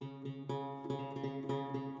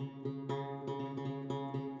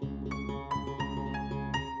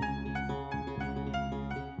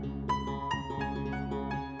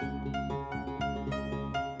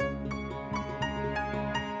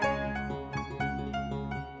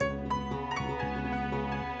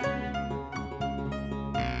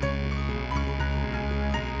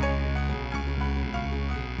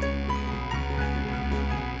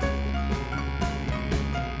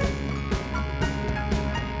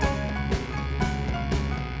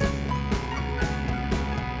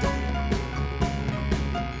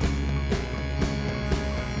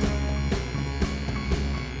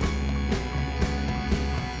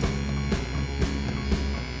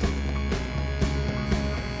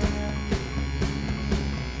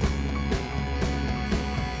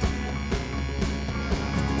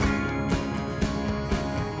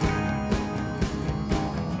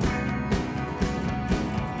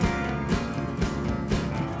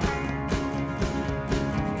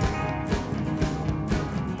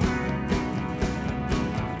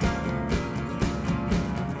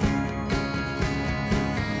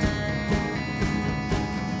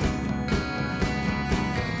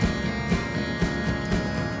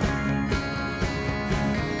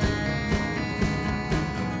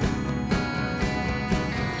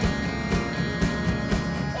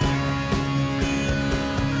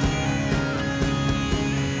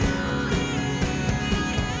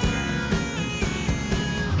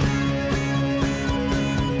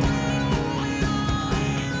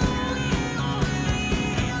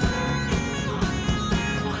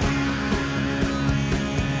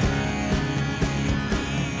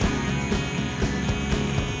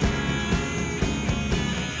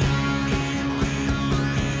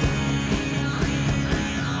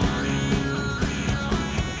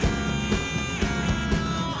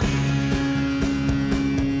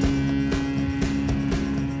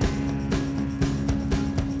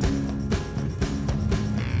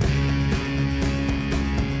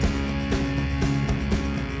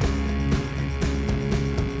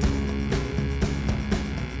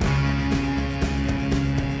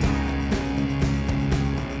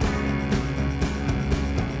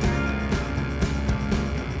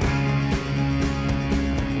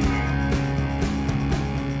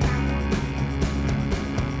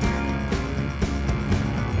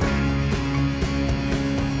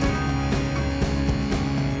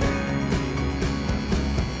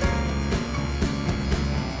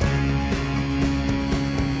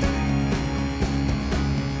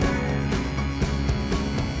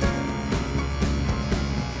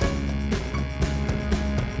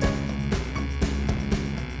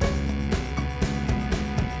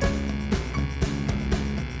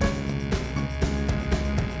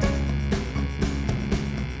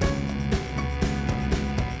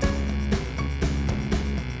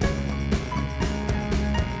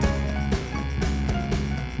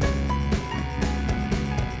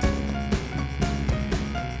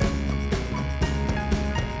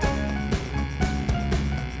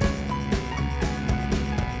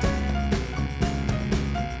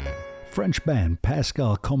French band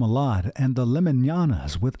Pascal, Comelade and the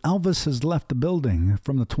Limiñanas with Elvis Has Left the Building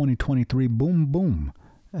from the 2023 Boom Boom,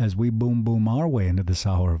 as we boom boom our way into this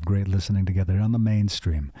hour of great listening together on the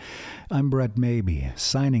mainstream. I'm Brett Maybe,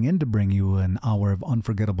 signing in to bring you an hour of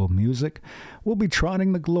unforgettable music. We'll be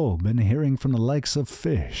trotting the globe and hearing from the likes of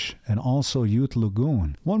Phish and also Youth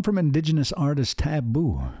Lagoon, one from indigenous artist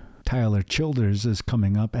Taboo. Tyler Childers is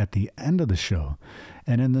coming up at the end of the show.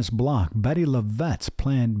 And in this block, Bettye LaVette's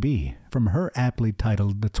Plan B from her aptly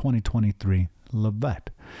titled the 2023 LaVette.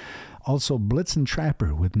 Also Blitzen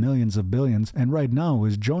Trapper with Millions of Billions, and right now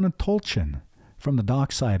is Jonah Tolchin from the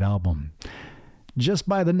Dockside album. Just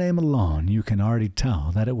by the name alone, you can already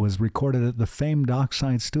tell that it was recorded at the famed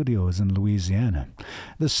Dockside Studios in Louisiana,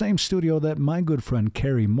 the same studio that my good friend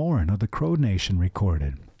Carrie Morin of the Crow Nation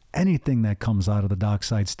recorded. Anything that comes out of the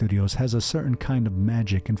Dockside Studios has a certain kind of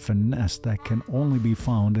magic and finesse that can only be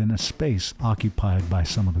found in a space occupied by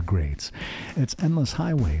some of the greats. It's Endless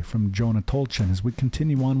Highway from Jonah Tolchin as we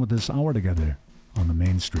continue on with this hour together on the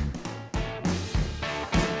mainstream.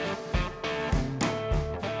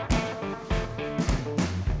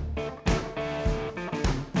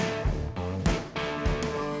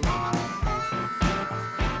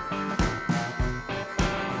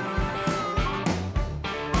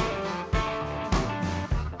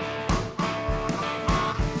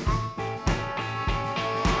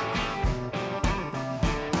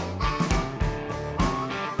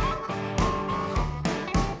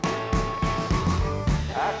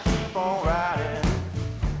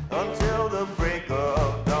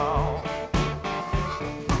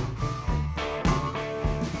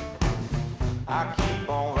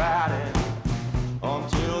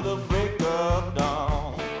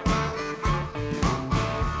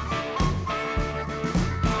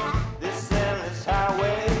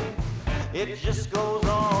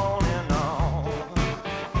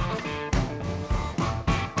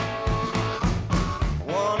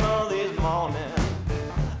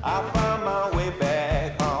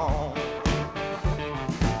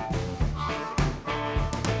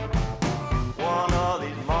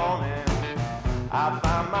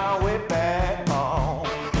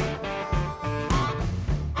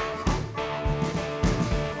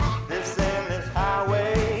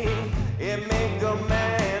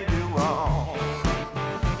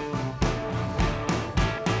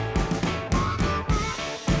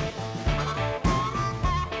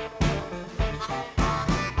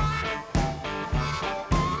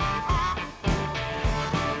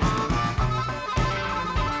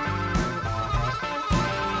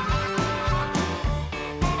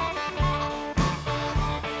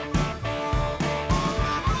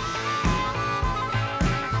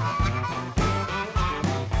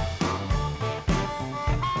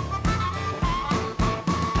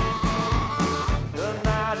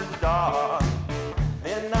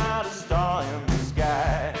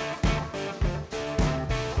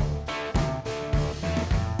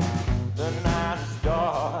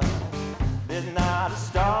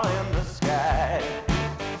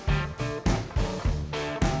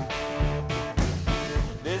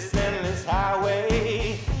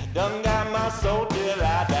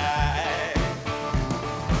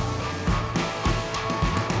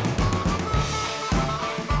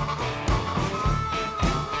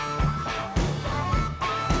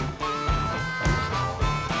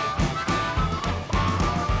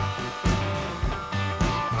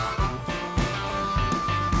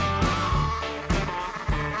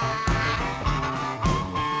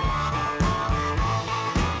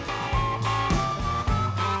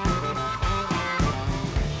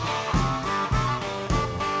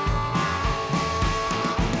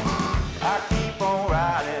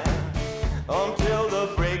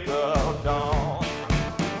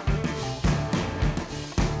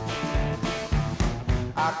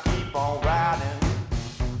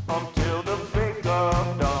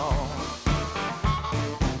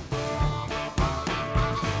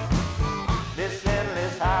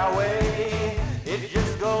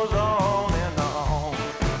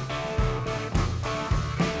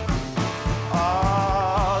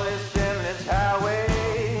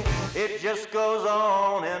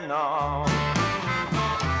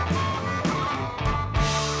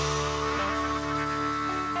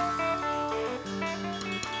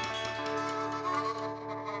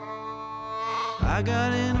 I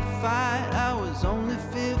got in a fight, I was only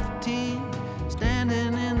 15,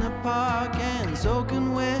 standing in the park and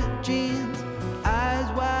soaking wet jeans. Eyes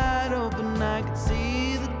wide open, I could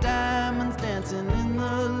see the diamonds dancing in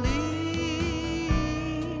the leaves.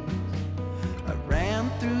 I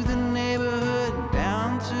ran through the neighborhood and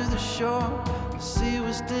down to the shore. The sea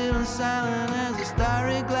was still and silent as a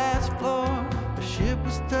starry glass floor.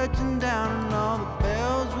 touching down, and all the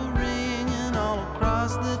bells were ringing all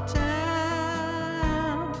across the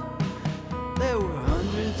town. There were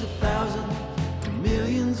hundreds of thousands,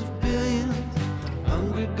 millions of billions,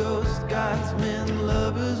 hungry ghosts, gods, men,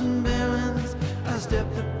 lovers, and villains. I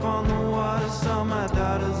stepped upon the water, saw my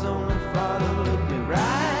daughter's only father look me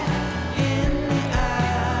right in the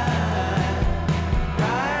eye,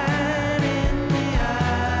 right in the eye.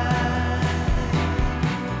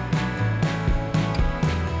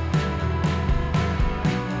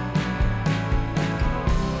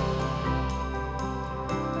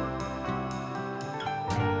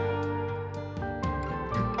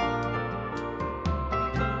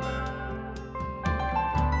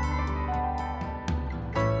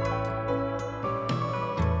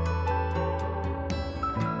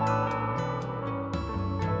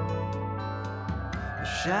 A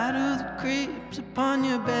shadow that creeps upon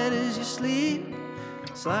your bed as you sleep,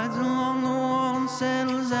 slides along the wall and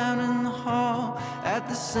settles out in the hall. At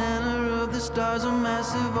the center of the stars, a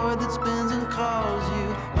massive void that spins and calls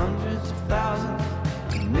you. Hundreds of thousands,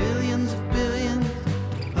 millions of billions,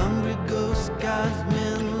 hungry ghosts, gods,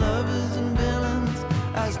 men, lovers, and villains.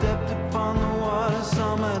 I stepped upon the water,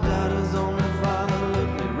 saw my daughter's only father look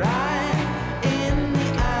me right in the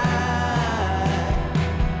eye,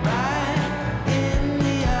 right in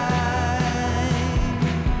the eye.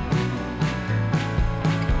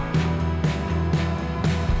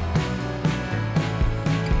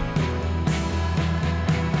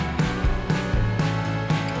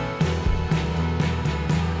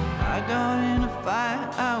 I got in a fight,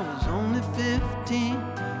 I was only 15,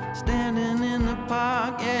 standing in the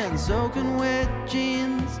park, yeah, and soaking wet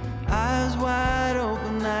jeans. Eyes wide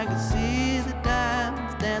open, I could see the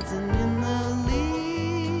diamonds dancing in the leaves.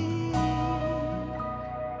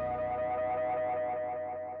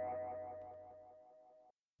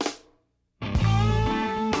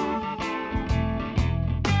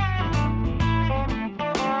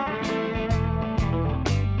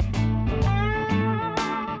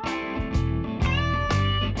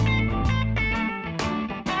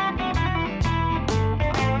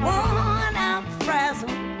 Worn out,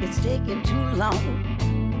 frazzled, it's taking too long.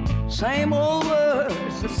 Same old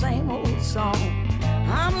words, the same old song.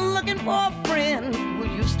 I'm looking for a friend who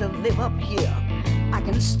used to live up here. I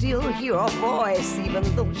can still hear her voice even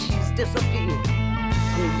though she's disappeared.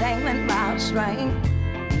 I'm dangling by a string,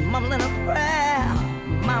 mumbling a prayer.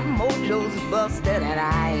 My mojo's busted and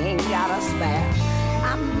I ain't got a spare.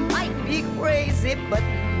 I might be crazy, but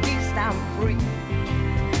at least I'm free.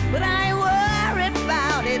 But I ain't worried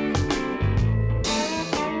about it.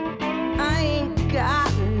 I ain't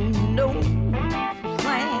got no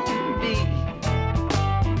plan B.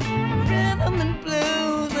 Rhythm and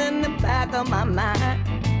blues in the back of my mind.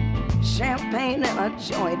 Champagne and a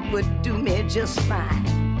joint would do me just fine.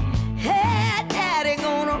 Hey, Daddy,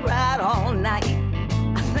 gonna ride all night.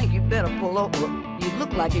 I think you better pull over. You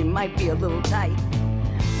look like you might be a little tight.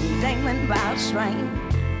 Dangling by a string,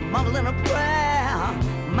 mumbling a prayer.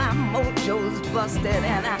 My mojo's busted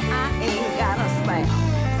and I ain't got a spare.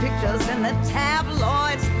 Pictures in the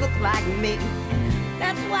tabloids look like me.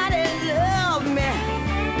 That's why they love me.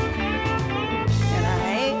 And I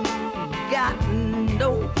ain't got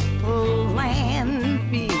no plan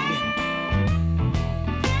B.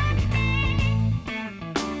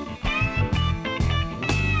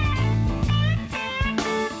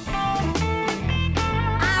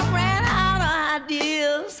 I ran out of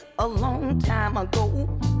ideas a long time ago.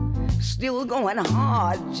 Still going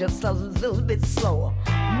hard, just a little bit slower.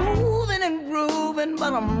 Moving and grooving,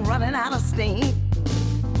 but I'm running out of steam.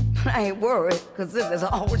 But I ain't worried, cause this is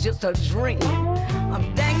all just a dream.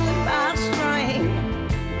 I'm dangling by a string,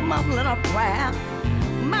 mumbling a prayer.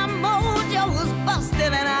 My mojo's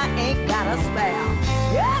busted and I ain't got a spare.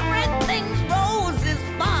 Everything's rose as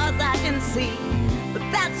far as I can see, but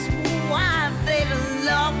that's why they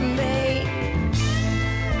love me.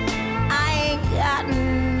 I ain't got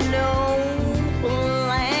no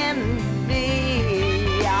plan B.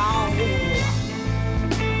 Oh.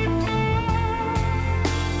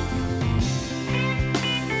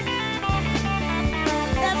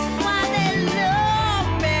 That's why they love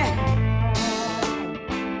me.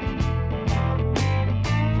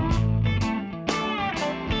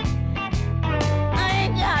 I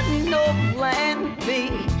ain't got no plan B.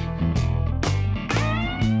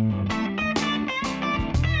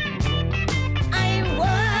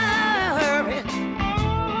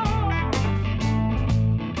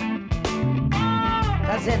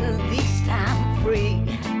 At least I'm free.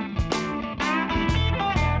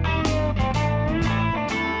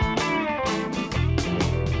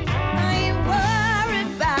 I ain't worried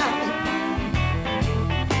about it.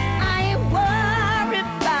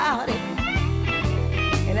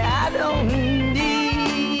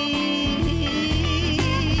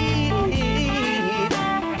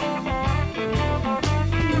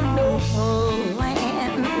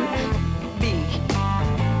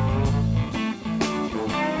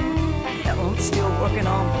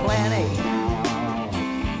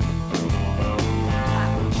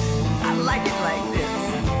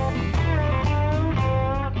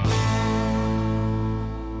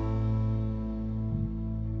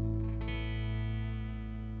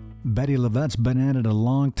 Bettye LaVette's been at it a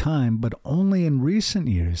long time, but only in recent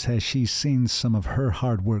years has she seen some of her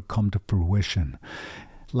hard work come to fruition.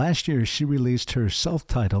 Last year, she released her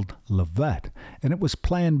self-titled LaVette, and it was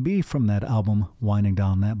Plan B from that album, winding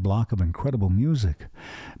down that block of incredible music.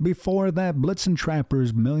 Before that, Blitzen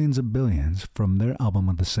Trapper's Millions of Billions from their album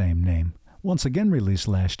of the same name, once again released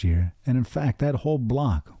last year, and in fact, that whole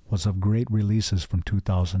block was of great releases from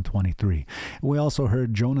 2023. We also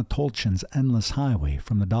heard Jonah Tolchin's Endless Highway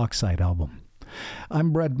from the Dockside album.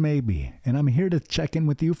 I'm Brett Maybe, and I'm here to check in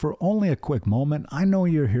with you for only a quick moment. I know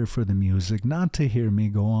you're here for the music, not to hear me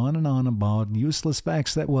go on and on about useless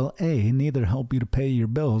facts that will A, neither help you to pay your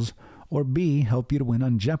bills, or B, help you to win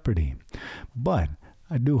on Jeopardy. But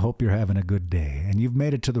I do hope you're having a good day, and you've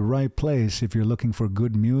made it to the right place if you're looking for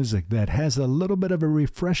good music that has a little bit of a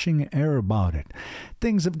refreshing air about it.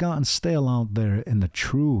 Things have gotten stale out there in the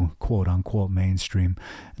true quote-unquote mainstream,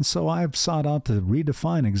 and so I've sought out to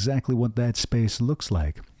redefine exactly what that space looks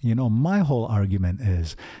like. You know, my whole argument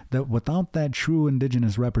is that without that true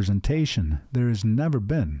indigenous representation, there has never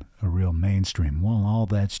been a real mainstream. Well, all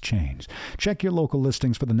that's changed. Check your local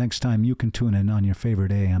listings for the next time you can tune in on your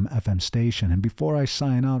favorite AM FM station. And before I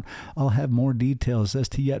sign out, I'll have more details as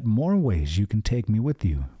to yet more ways you can take me with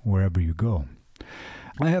you wherever you go.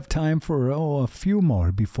 I have time for a few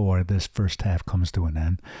more before this first half comes to an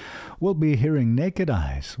end. We'll be hearing Naked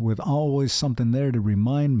Eyes with Always Something There to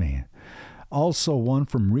Remind Me. Also one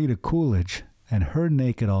from Rita Coolidge and Her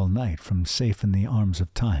Naked All Night from Safe in the Arms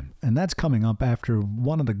of Time. And that's coming up after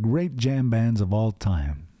one of the great jam bands of all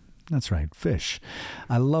time. That's right, Phish.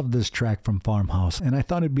 I love this track from Farmhouse, and I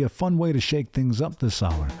thought it'd be a fun way to shake things up this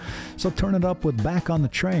hour. So turn it up with Back on the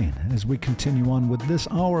Train as we continue on with this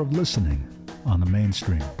hour of listening on the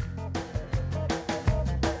mainstream.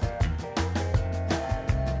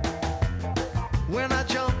 When I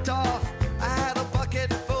jumped off, I had a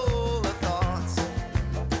bucket full of thoughts.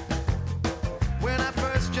 When I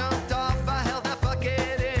first jumped off, I held that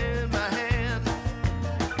bucket in my hand.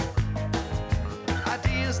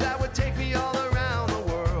 Ideas that would take me all around the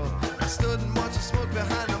world. I stood and watched the smoke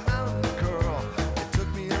behind the mountain curl. It took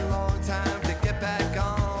me a long time to get back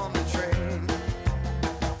on the train.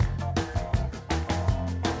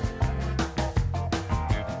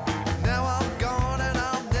 Now I'm gone and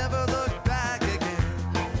I'll never look back again.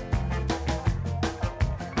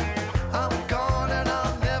 I'm gone and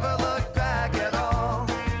I'll never look back at all.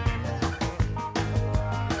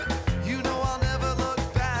 You know I'll never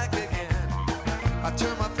look back again. I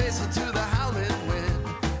turned my face into the howling wind.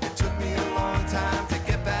 It took me a long time to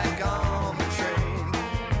get back on the train.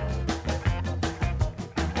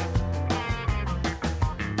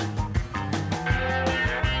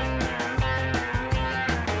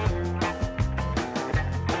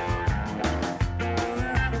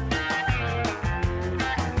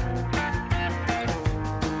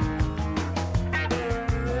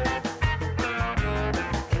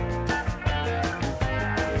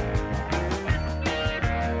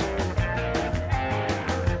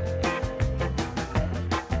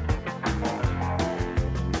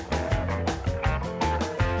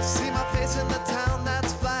 See my face in the town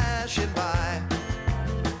that's flashing by.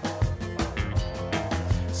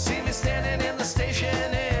 See me standing in the station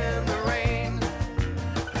in the rain.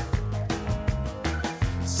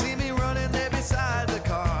 See me running there beside the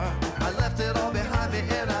car. I left it all behind me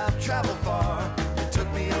and I've traveled far. It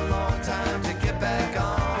took me a long time to get back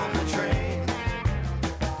on the train.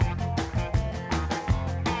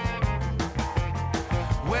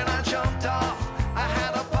 When I jumped off, I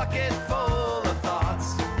had a bucket full of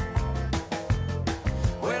thoughts.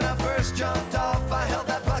 When I first jumped off, I held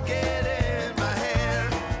that bucket in my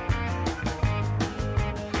hand.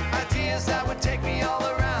 Ideas that would take me all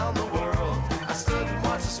around the world. I stood and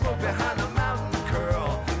watched the smoke behind the mountain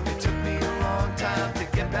curl. It took me a long time to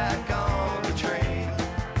get back on the train.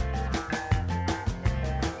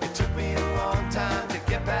 It took me a long time to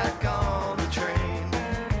get back on the train.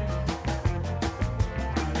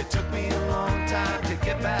 It took me a long time to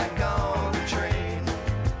get back on the train.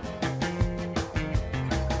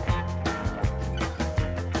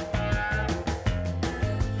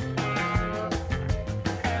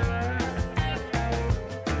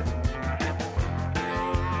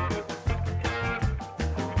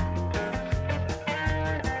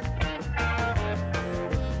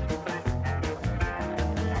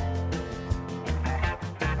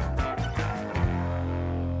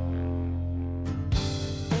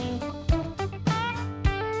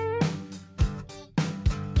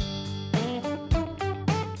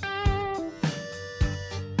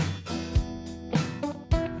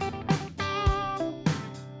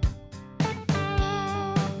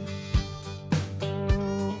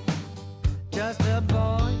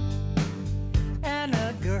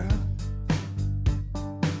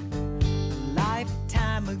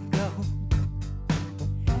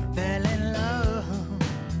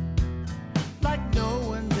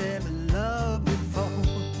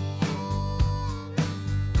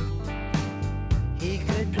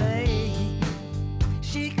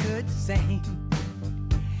 could sing.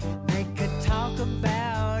 They could talk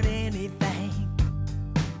about anything.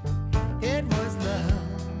 It was love,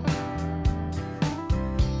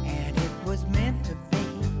 and it was meant to be.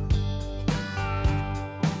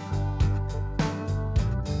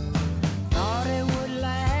 Thought it would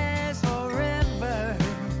last forever,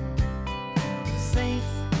 safe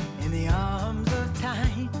in the arms of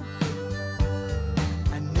time.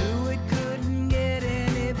 I knew it couldn't get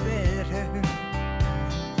any better,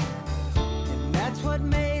 and that's what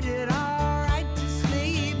made it all right to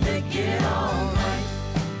sleep. Make it all right.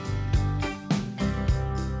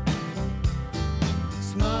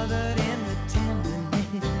 Smothered in the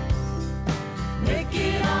tenderness. Make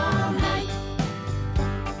it all right.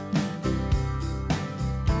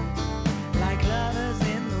 Like lovers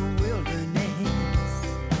in the wilderness.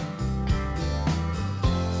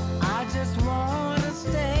 I just want to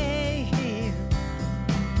stay here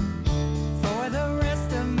for the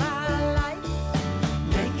rest of my life.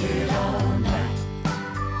 Make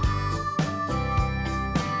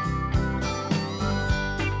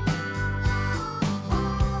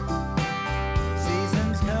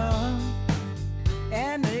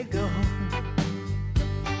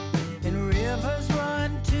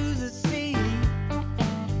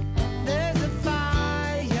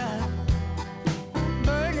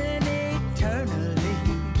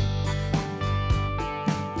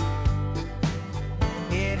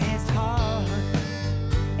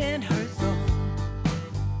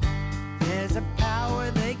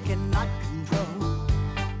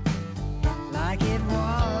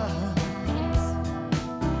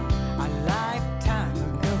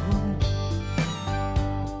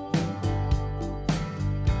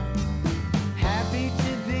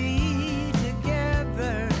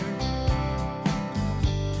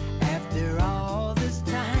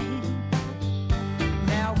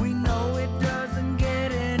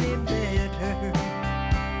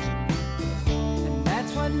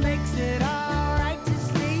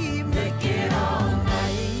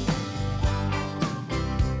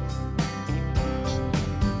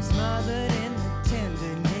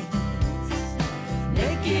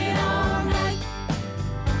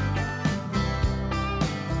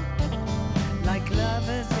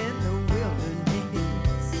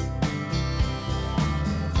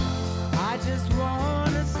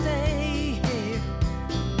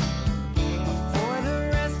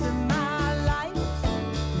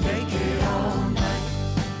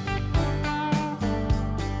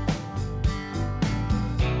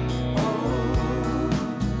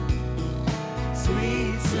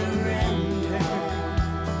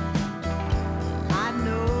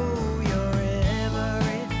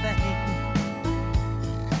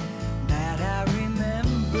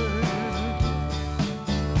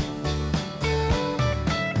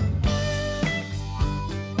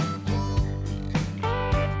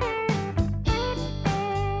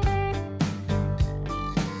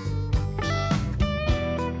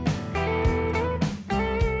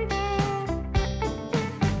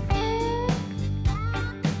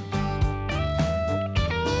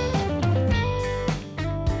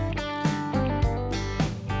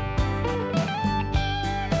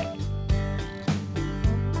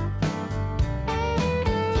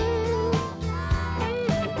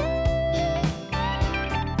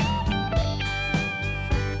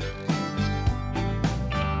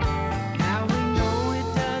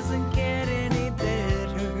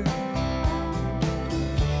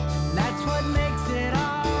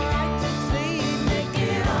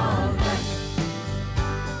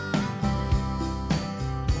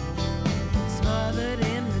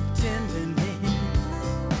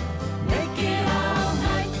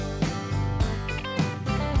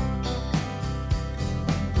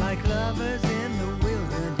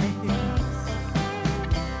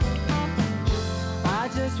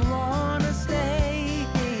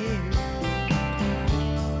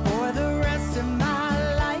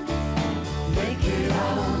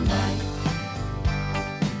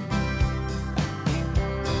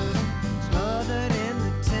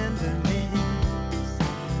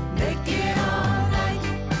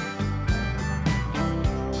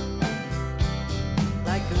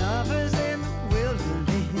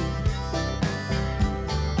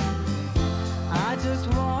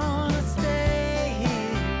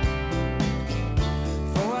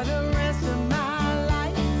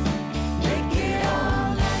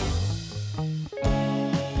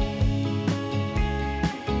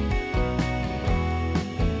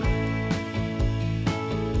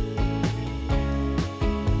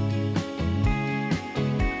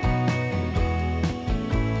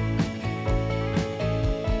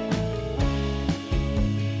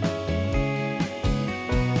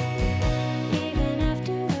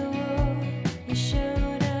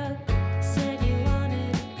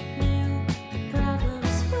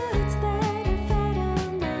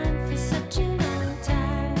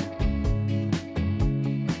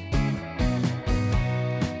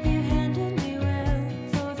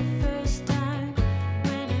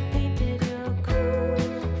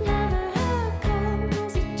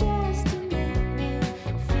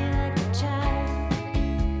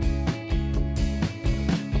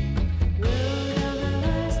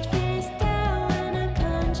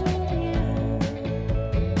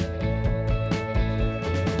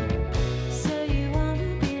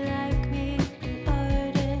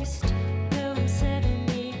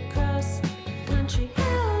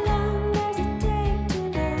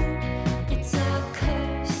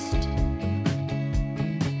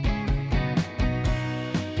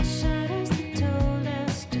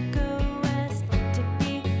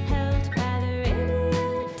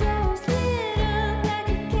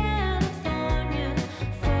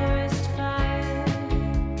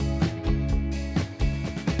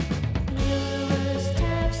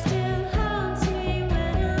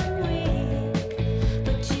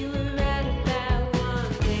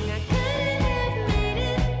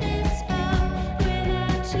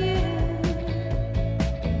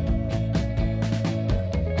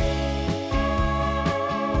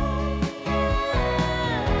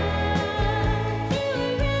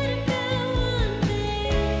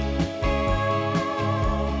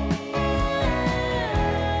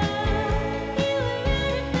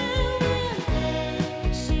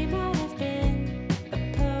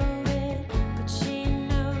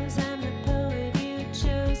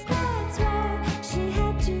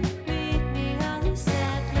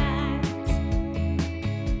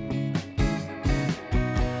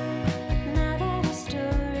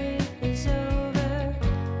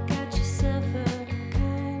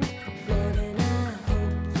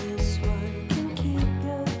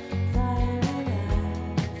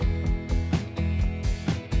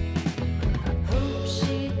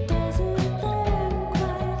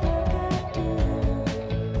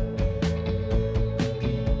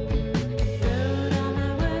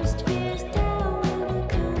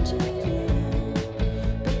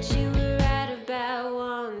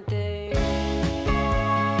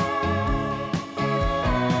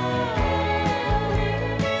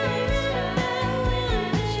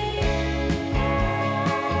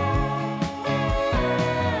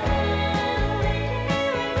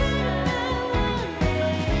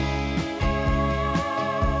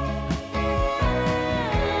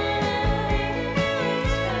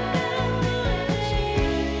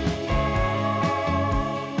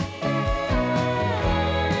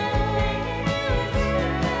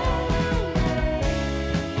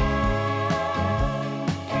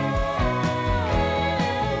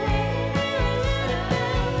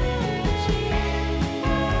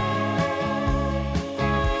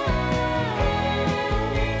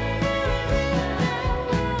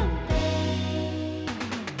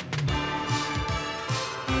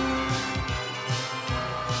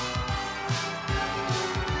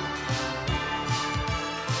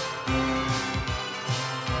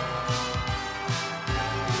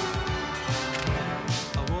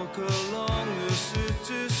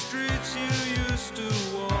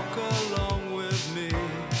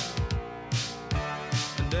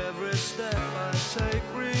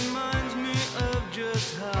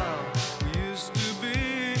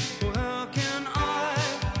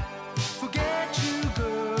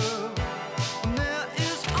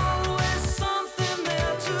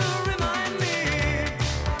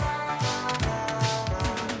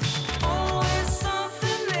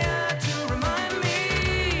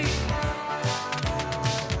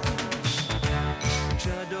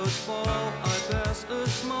fall, I pass a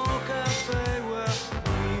small cafe where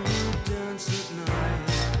we would dance at night.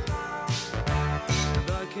 And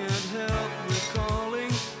I can't help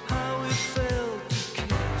recalling how it felt to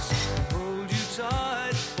kiss and hold you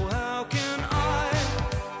tight. Oh, how can I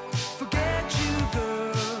forget you,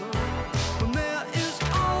 girl, when there is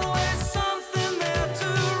always something there to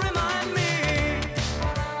remind me.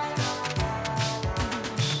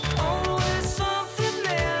 Always something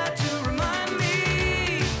there to remind me.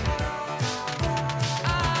 I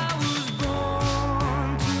was born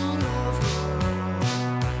to love her,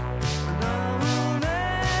 and I will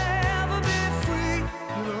never be free.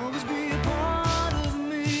 You'll always be a part of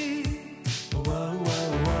me. Whoa, whoa,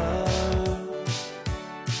 whoa.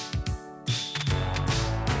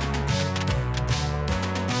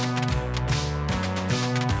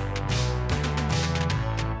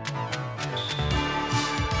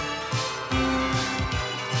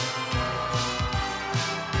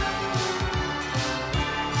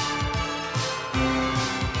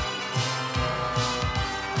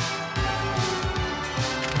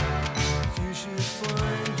 If you should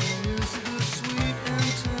find you miss the sweet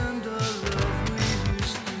and tender love we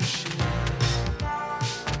used to share,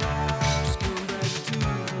 just come back to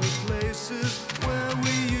the places where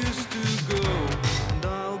we used to go, and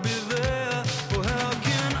I'll be there. Oh, how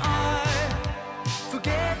can I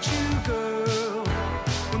forget you, girl,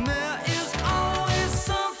 when there is always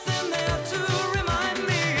something there to remind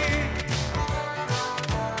me.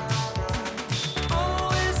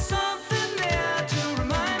 Always something there to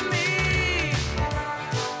remind me.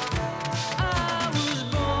 I was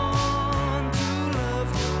born to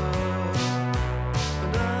love her,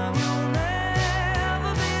 and I will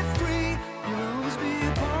never be free. You'll always be a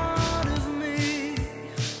part of me,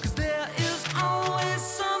 'cause there is always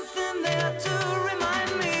something there to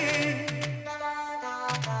remind me.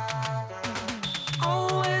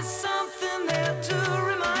 Always something there to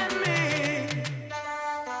remind me.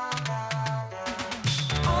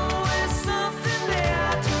 Always something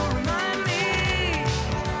there to remind me.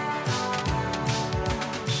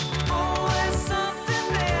 Always something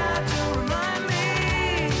there to remind me.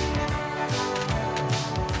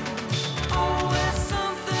 Always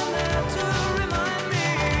something there to remind me.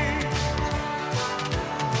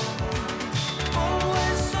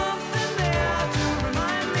 Always something there to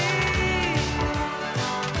remind me.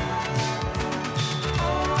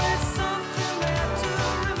 Always something there to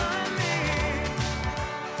remind me.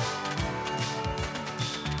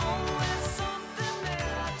 Always something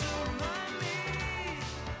there to remind me.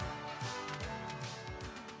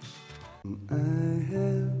 I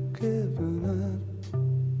have given up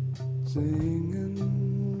singing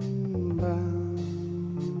about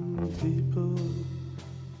people,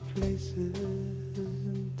 places,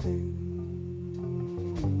 and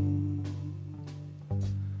things,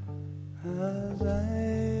 as I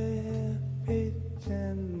have faith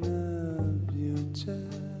in the future,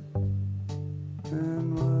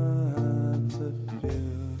 and what the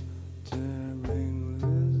future brings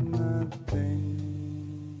is nothing.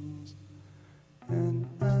 And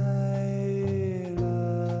I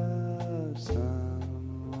love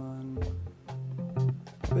someone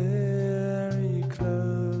very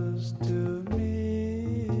close to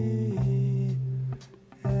me,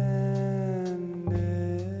 and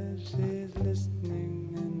if she's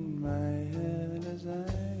listening in my head as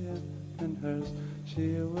I am in hers,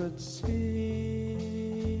 she would see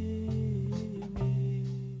me.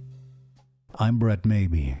 I'm Brett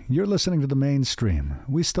Maybe. You're listening to The Mainstream.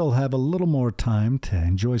 We still have a little more time to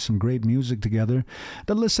enjoy some great music together.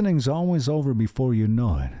 The listening's always over before you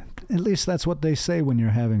know it. At least that's what they say when you're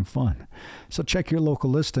having fun. So check your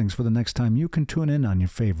local listings for the next time you can tune in on your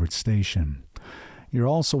favorite station. You're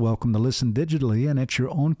also welcome to listen digitally and at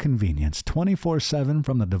your own convenience 24/7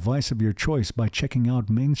 from the device of your choice by checking out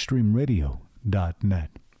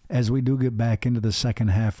mainstreamradio.net. As we do get back into the second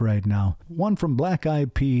half right now, one from Black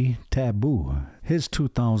Eyed Peas, Taboo. His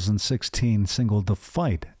 2016 single, The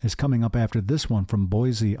Fight, is coming up after this one from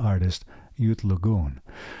Boise artist Youth Lagoon.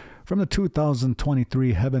 From the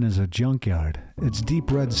 2023 Heaven is a Junkyard, it's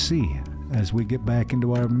Deep Red Sea, as we get back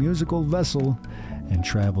into our musical vessel and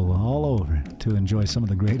travel all over to enjoy some of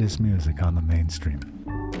the greatest music on the mainstream.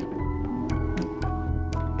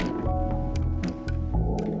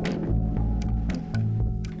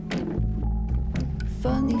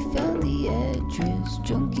 Finally found the address,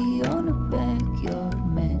 junkie on a backyard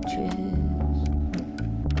mattress.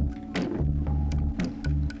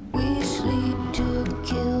 We sleep to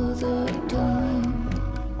kill the time.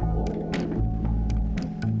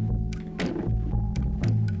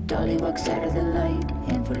 Dolly walks out of the light,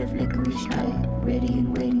 handful of licorice light, ready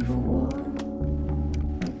and waiting for war.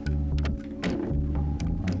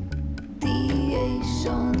 is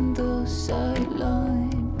on the sideline.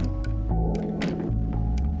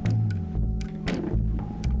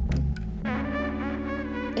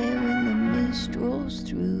 And when the mist rolls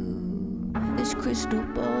through this crystal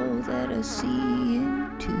ball that I see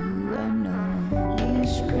into, I know you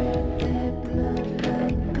spread that blood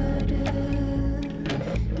like butter,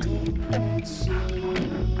 deep red sea.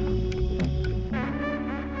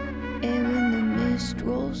 And when the mist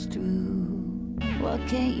rolls through, why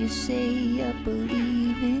can't you say I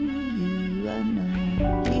believe in you? I know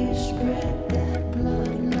you spread that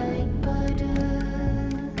blood like butter,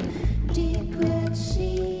 deep red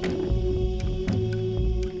sea.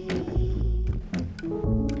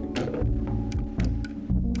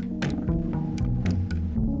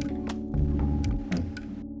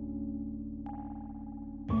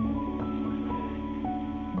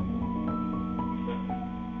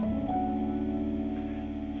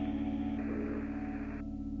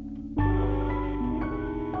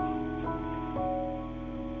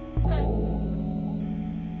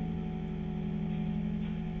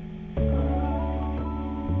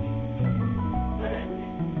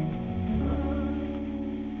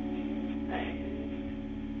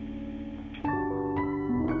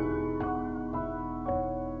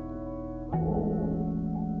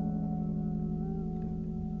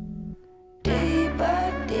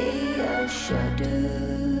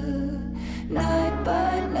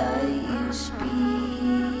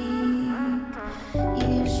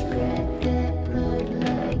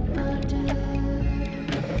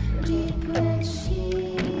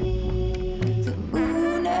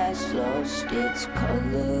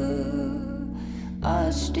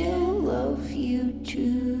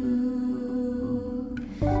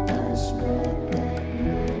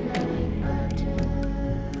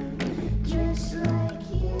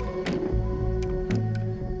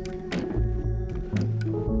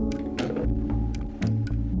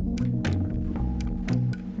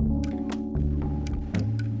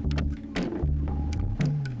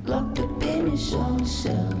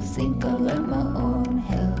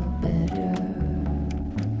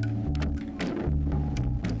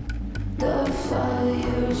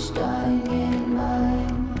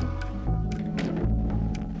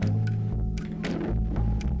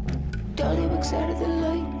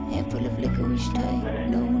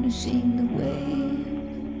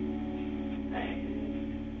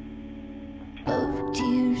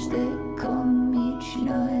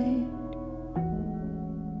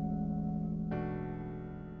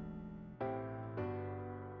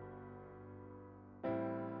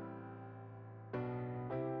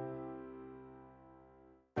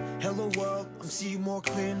 Hello world, I'm seeing you more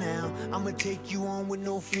clear now. I'ma take you on with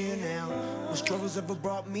no fear now. My struggles ever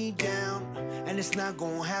brought me down, and it's not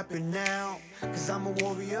gonna happen now. Cause I'm a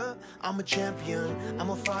warrior, I'm a champion,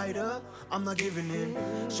 I'm a fighter, I'm not giving in.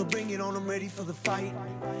 So bring it on, I'm ready for the fight,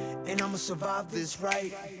 and I'ma survive this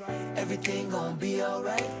right. Everything gon' be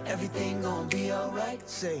alright, everything gon' be alright.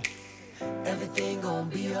 Say, everything gon'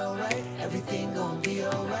 be alright, everything gon' be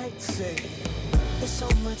alright. Say, there's so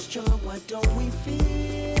much joy, why don't we feel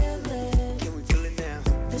it? Can we feel it now?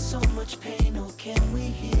 There's so much pain, oh can we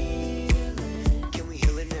heal it? Can we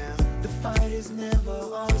heal it now? The fight is never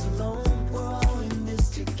ours alone, we're all in this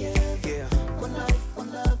together. Yeah. One life,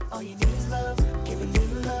 one love, all you need is love. Give a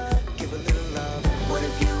little love, give a little love. What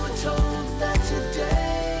if you were told that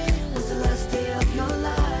today was the last day of your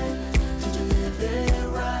life? Did you live it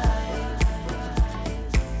right?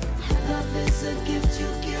 Love is a gift you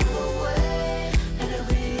give away.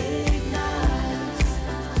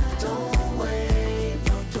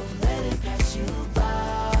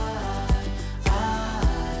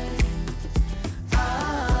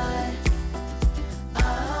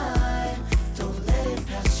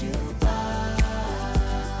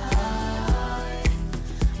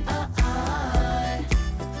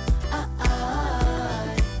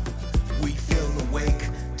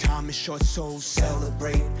 Short souls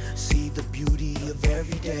celebrate, see the beauty of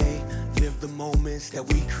every day, live the moments that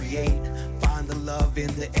we create, find the love in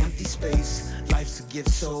the empty space. Life's a gift,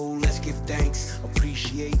 so let's give thanks,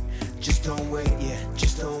 appreciate, just don't wait, yeah,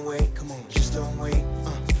 just don't wait, come on, just don't wait,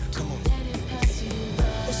 come on.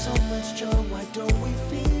 There's so much joy, why don't we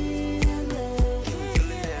feel it? Can we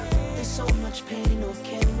feel it now? There's so much pain, oh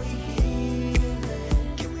can we heal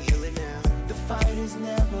it? Can we heal it now? The fight is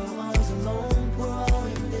never ours alone, we're all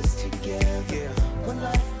in this together. Yeah. One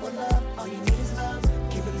life, one love, all you need is love.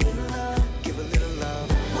 Give a little love, give a little love.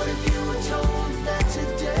 What if you were told that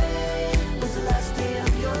today was the last day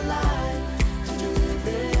of your life? Did you live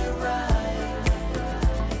it right?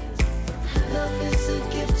 Love is a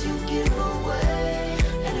gift you give away,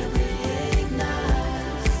 and it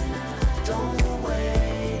reignites. Don't wait.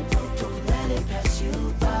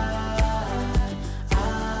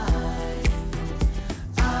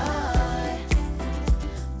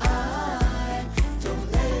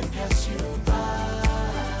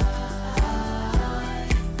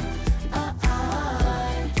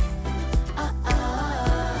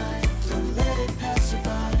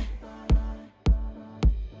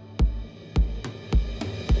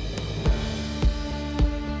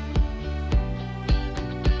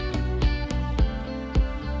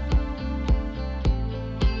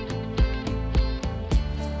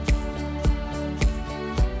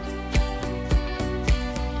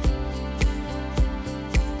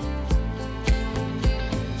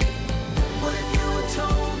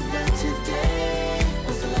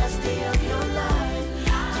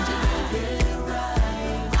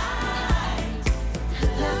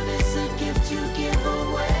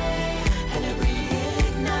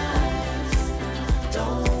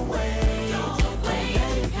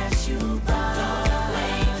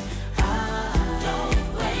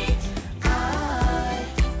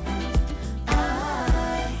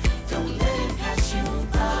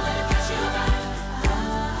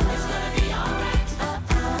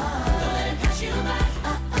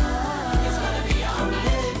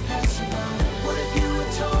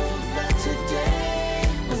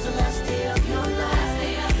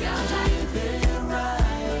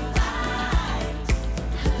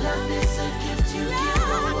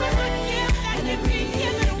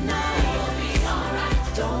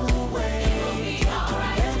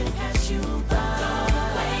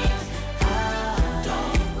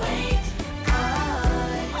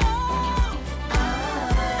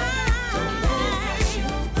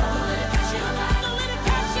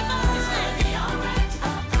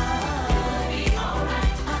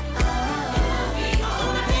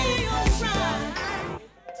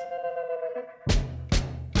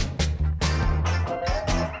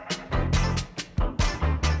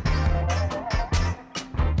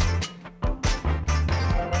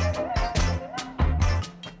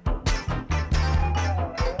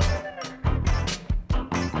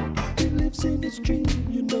 In his dream,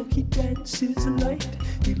 you know he dances light.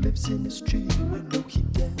 He lives in his dream, you know he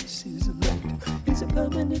dances light. He's a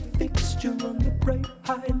permanent fixture on the bright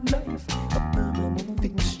high life. A permanent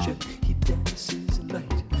fixture, he dances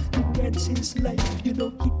light. He dances light, you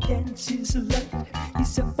know he dances light.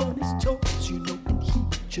 He's up on his toes, you know, and he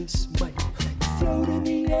just might float in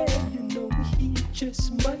the air, you know he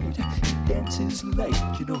just might. He dances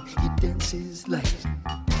light, you know he dances light.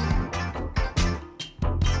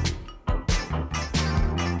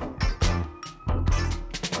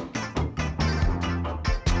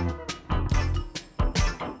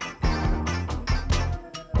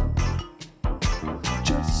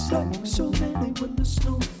 Like so many when the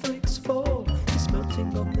snowflakes fall, he's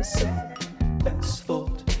melting on the sand,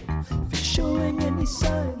 asphalt. If he's showing any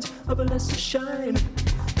signs of a lesser shine,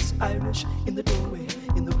 he's Irish in the doorway,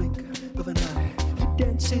 in the blink of an eye. He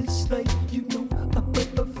dances like, you know,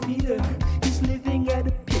 above fear. He's living at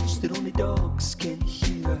a pitch that only dogs can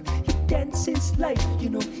hear. He dances like, you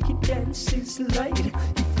know, he dances light. He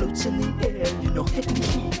floats in the air, you know, and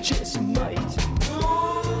he just might.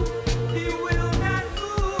 He will not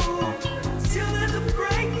move till there's a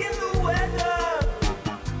break in the weather.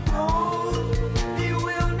 No, he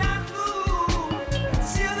will not move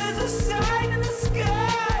till there's a sign in the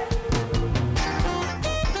sky.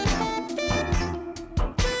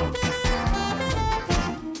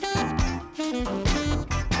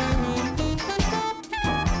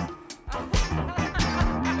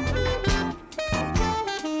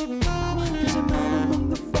 There's a man among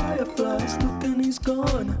the fireflies, look and he's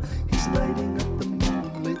gone. He's lighting up the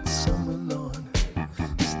moonlit summer lawn.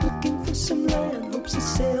 He's looking for some land, hopes his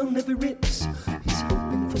sail never rips. He's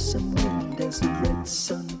hoping for some wind as the red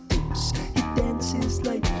sun dips. He dances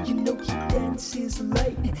light, you know he dances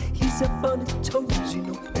light. He's up on his toes, you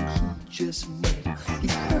know, and he just might.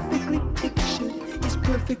 He's perfectly pictured, he's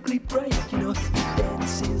perfectly bright, you know. He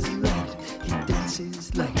dances light, he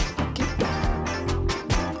dances light. Get back.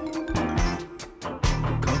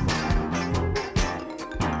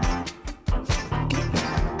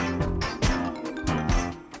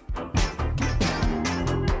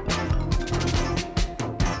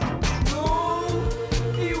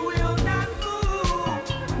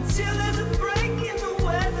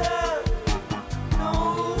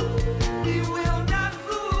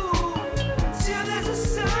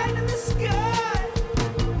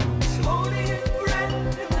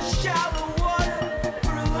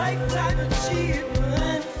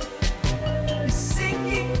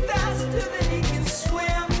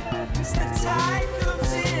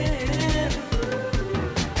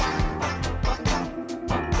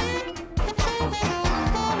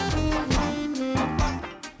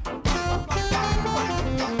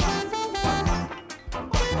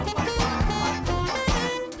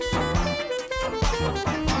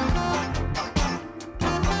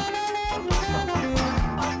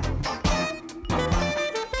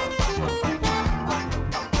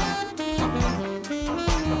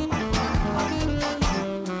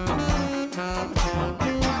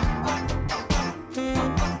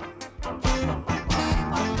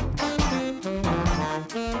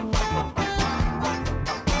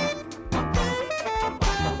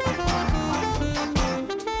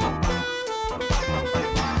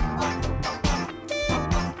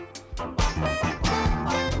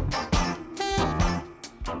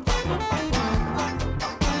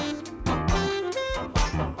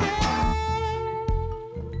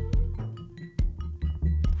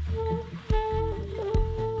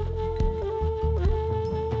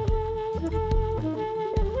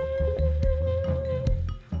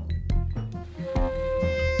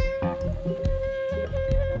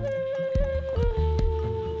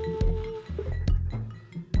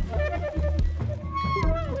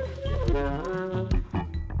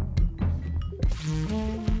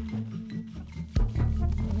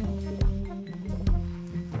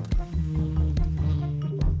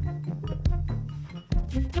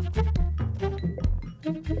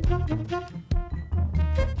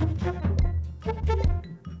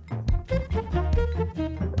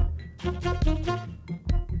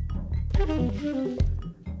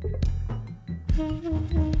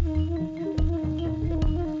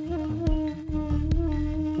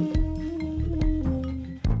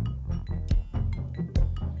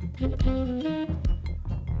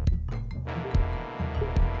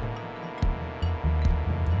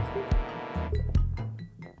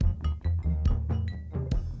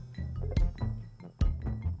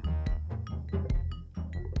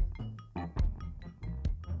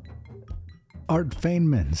 Art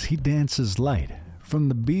Feynman's He Dances Light from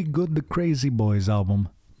the Be Good the Crazy Boys album,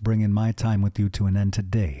 bringing my time with you to an end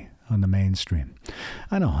today on the mainstream.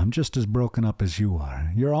 I know, I'm just as broken up as you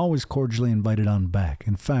are. You're always cordially invited on back.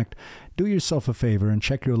 In fact, do yourself a favor and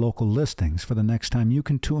check your local listings for the next time you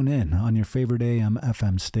can tune in on your favorite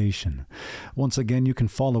AM/FM station. Once again, you can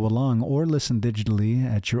follow along or listen digitally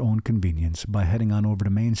at your own convenience by heading on over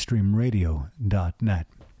to mainstreamradio.net.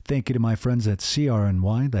 Thank you to my friends at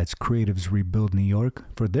CRNY, that's Creatives Rebuild New York,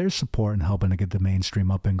 for their support in helping to get the mainstream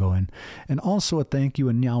up and going. And also a thank you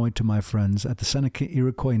and yaoi to my friends at the Seneca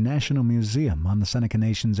Iroquois National Museum on the Seneca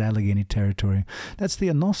Nation's Allegheny Territory. That's the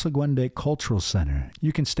Anosagwende Cultural Center.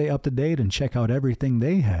 You can stay up to date and check out everything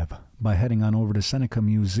they have by heading on over to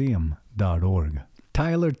senecamuseum.org.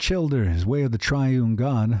 Tyler Childers' Way of the Triune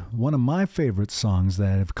God, one of my favorite songs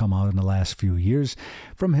that have come out in the last few years,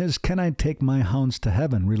 from his Can I Take My Hounds to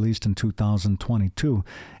Heaven, released in 2022.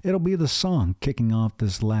 It'll be the song kicking off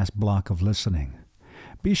this last block of listening.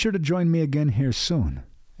 Be sure to join me again here soon,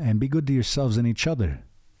 and be good to yourselves and each other.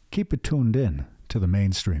 Keep it tuned in to the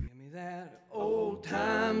mainstream. Give me that old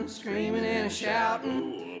time screaming and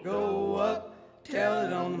shouting, go up. Tell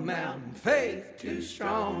it on the mountain, faith too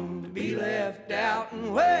strong to be left out,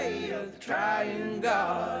 and way of the triune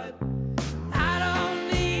God. I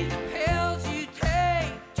don't need the pills you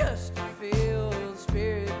take just to feel the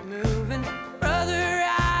spirit moving. Brother,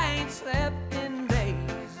 I ain't slept in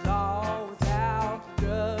days, all without the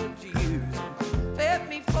drugs you use. Set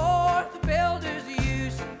me for the builders you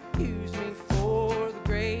use me for the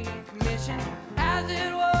Great Commission, as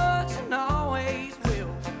it was and always will.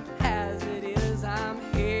 I'm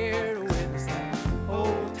here to witness that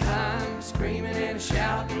old time screaming and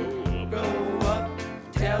shouting. Go up,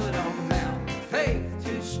 tell it on the mountain. Faith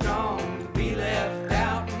too strong to be left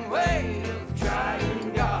out, and way of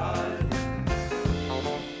trying God.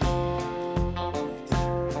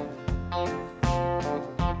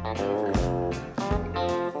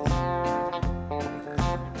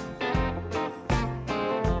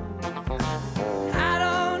 I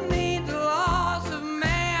don't need the laws of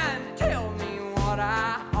man to tell me what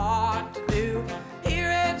I ought to do. He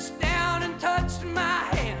reached down and touched my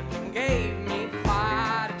hand and gave me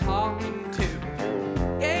quite a talking to.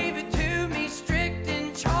 Gave it to me strict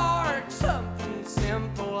in charge, something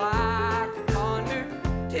simple I could ponder,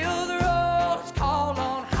 till the roll is called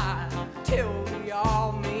on high, till we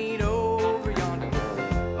all meet over yonder.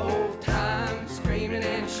 Old time screaming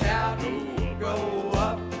and shouting, go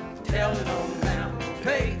up, tell it on the mountain.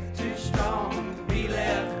 Faith too strong to be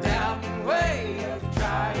left out, and way of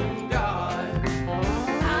trying God.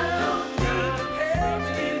 I don't need the pills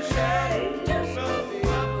you take just to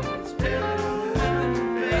feel the spirit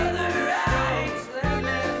moving. Brother, I ain't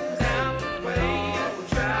slept down, way of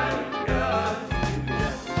trying God.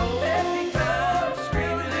 Let me go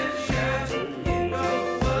screaming and shouting, you go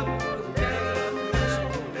up with the mission,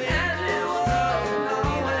 as it was and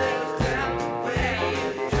always down, way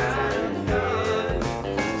of trying God.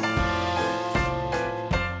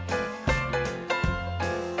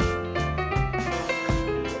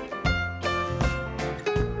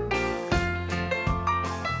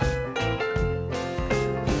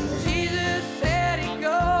 Jesus said he'd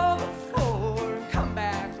go before and come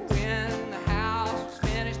back when the house was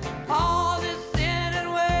finished. All this sin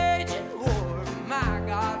and waging war, but my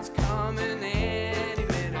God's coming any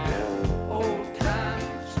minute. Old time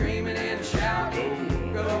screaming and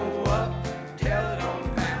shouting, go up, tell it on the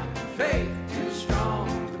mountain. Faith too strong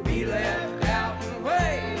to be left out, and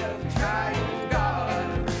way of trying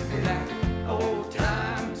God. That old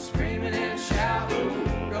time screaming and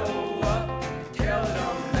shouting, go up, tell it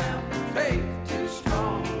on the mountain. Faith too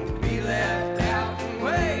strong to be left out, and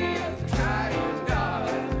way of trying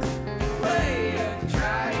God. Way of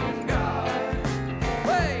trying God.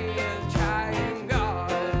 Way of trying God.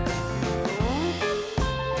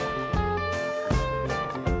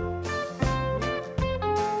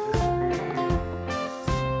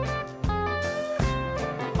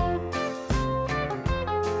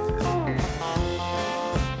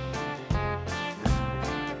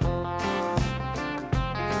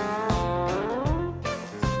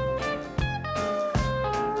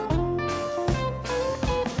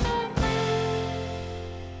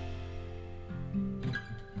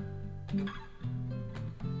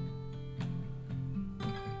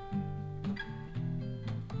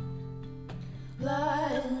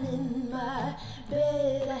 Lying in my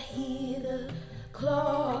bed, I hear the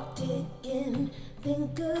clock ticking.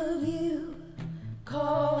 Think of you,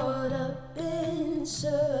 caught up in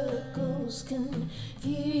circles.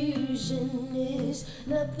 Confusion is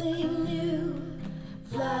nothing new.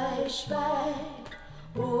 Flashback,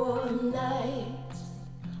 Warm nights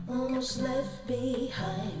almost left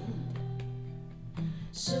behind.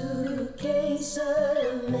 Suitcase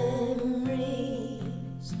of memories.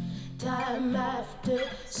 Time after,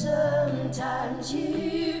 sometimes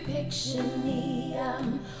you picture me.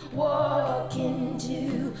 I'm walking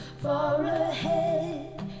too far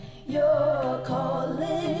ahead. You're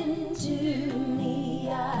calling to me.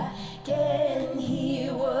 I can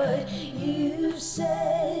hear what you've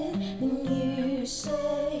said. Then you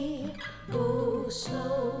say, go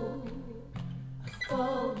slow, I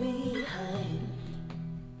fall behind.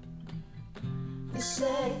 The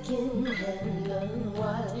second hand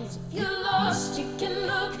unwinds. If you're lost, you can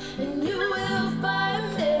look and you will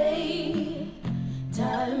find me.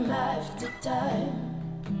 Time after time.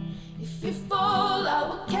 If you fall, I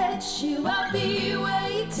will catch you, I'll be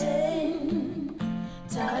waiting.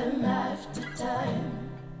 Time after time.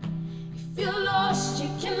 If you're lost, you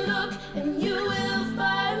can look and you will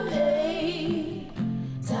find me.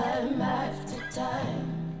 Time after time.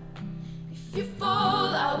 If you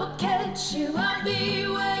fall, I will catch you, I'll be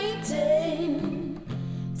waiting.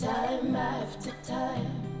 Time after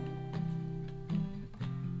time.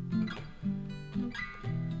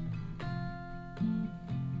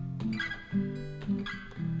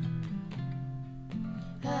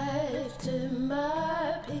 After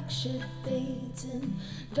my picture fades and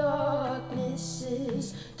darkness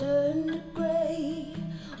is turned to grey,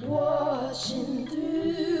 watching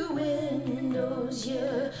through windows,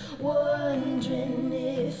 you're wondering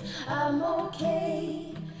if I'm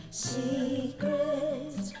okay.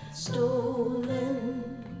 Secrets stolen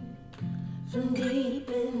from deep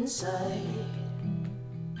inside.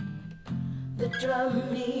 The drum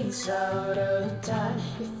beats out of time.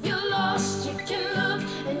 If you're lost, you can look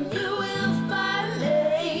and you will find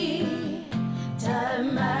me.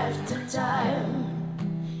 Time after time.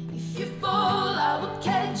 If you fall, I will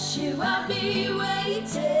catch you, I'll be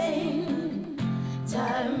waiting.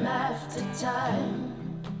 Time after time.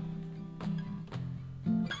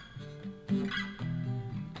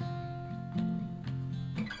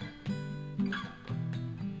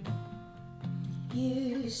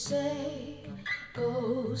 You say,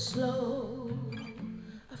 go slow,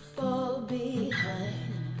 I fall behind.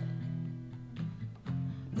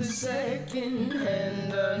 The second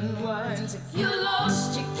hand unwinds. If you're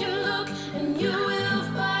lost, you can look and you will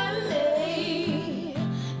find me.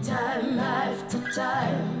 Time after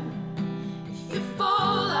time. If you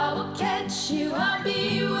fall, I will catch you, I'll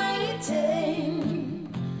be waiting.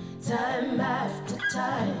 Time after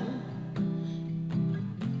time.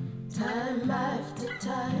 Time after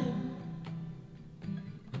time.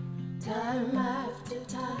 Time after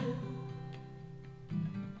time.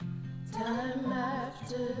 Time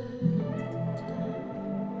after time.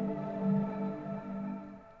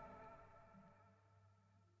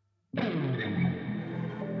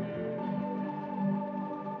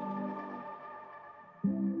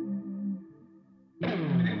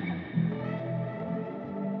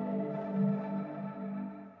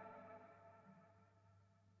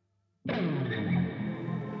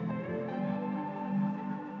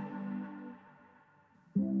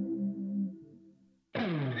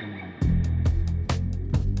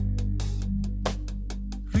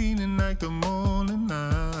 Leaning like the morning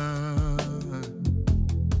light,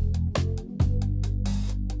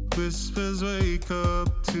 whispers wake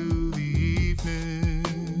up to the evening.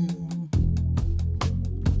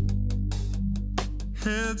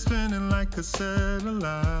 Head spinning like a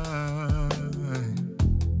satellite.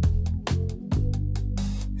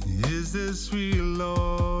 Is this real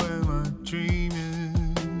or am I dreaming?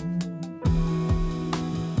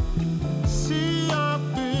 See,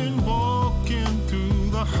 I've been walking through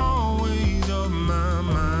the hallways of my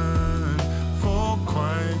mind for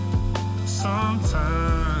quite some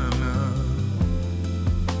time now.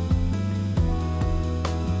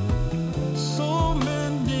 So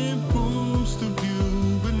many rooms to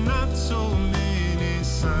view, but not so many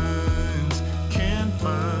signs. Can't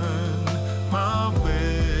find my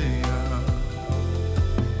way out.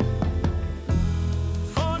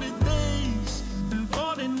 40 days and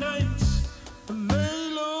 40 nights,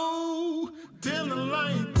 lay low, dim the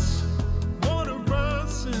lights, water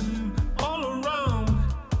rising all around.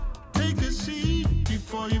 Take a seat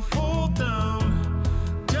before you fall down.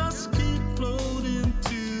 Just keep floating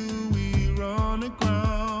till we're on the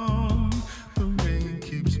ground. The rain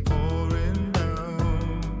keeps pouring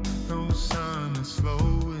down, no sign of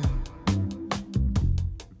slowing.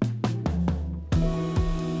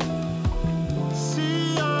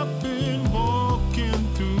 See, I've been walking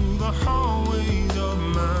through the hallways of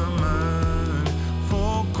my mind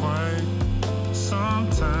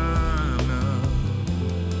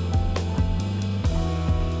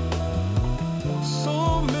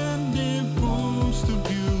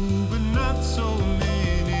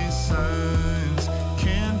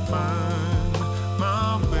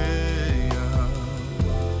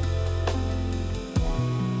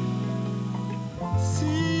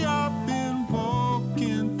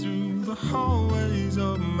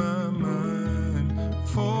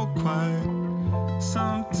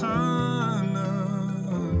sometime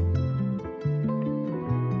now.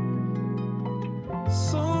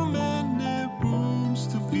 So many rooms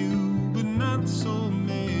to view, but not so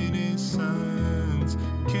many signs.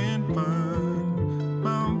 Can't find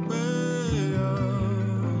my way out.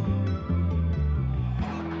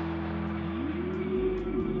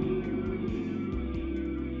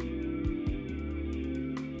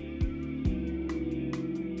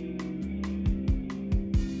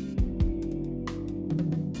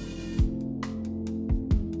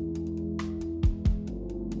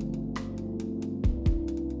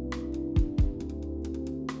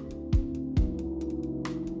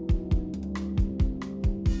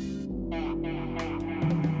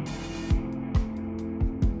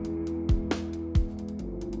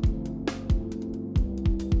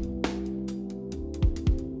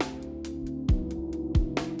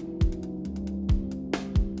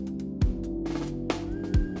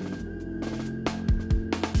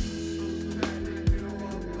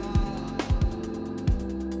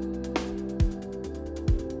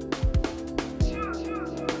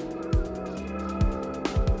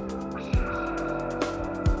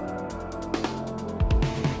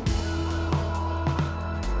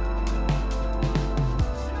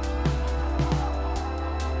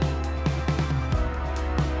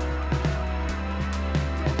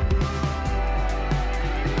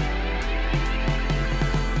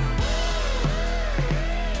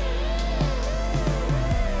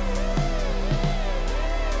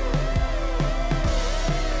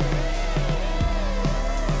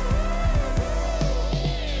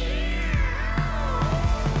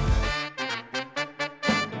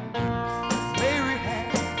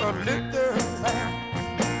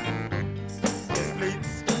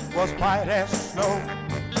 White as snow.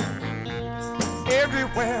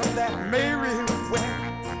 Everywhere that Mary went,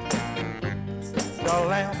 the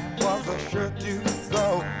lamp was a sure to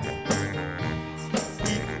go.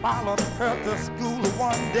 He followed her to school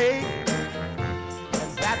one day,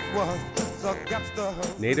 and that was against her.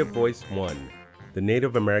 Native Voice One, the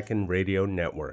Native American Radio Network.